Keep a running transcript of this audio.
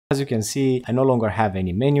As you can see, I no longer have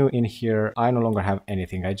any menu in here. I no longer have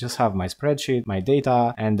anything. I just have my spreadsheet, my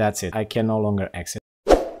data, and that's it. I can no longer exit.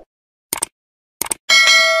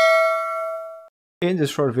 In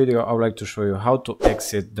this short video, I would like to show you how to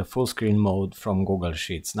exit the full screen mode from Google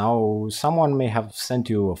Sheets. Now, someone may have sent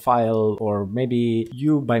you a file, or maybe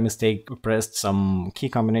you by mistake pressed some key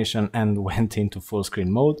combination and went into full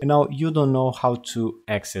screen mode. And now you don't know how to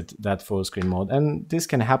exit that full screen mode. And this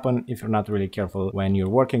can happen if you're not really careful when you're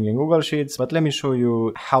working in Google Sheets. But let me show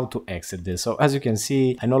you how to exit this. So as you can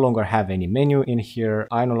see, I no longer have any menu in here.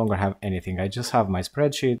 I no longer have anything. I just have my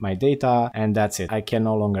spreadsheet, my data, and that's it. I can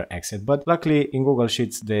no longer exit. But luckily in Google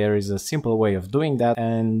Sheets, there is a simple way of doing that,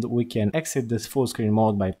 and we can exit this full screen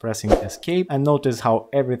mode by pressing escape, and notice how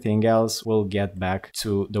everything else will get back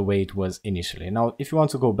to the way it was initially. Now, if you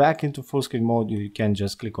want to go back into full screen mode, you can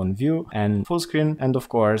just click on view and full screen, and of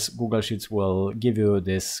course, Google Sheets will give you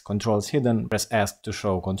this controls hidden. Press ask to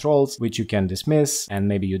show controls, which you can dismiss and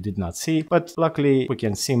maybe you did not see, but luckily we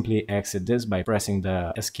can simply exit this by pressing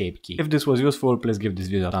the escape key. If this was useful, please give this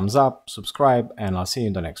video a thumbs up, subscribe, and I'll see you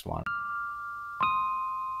in the next one.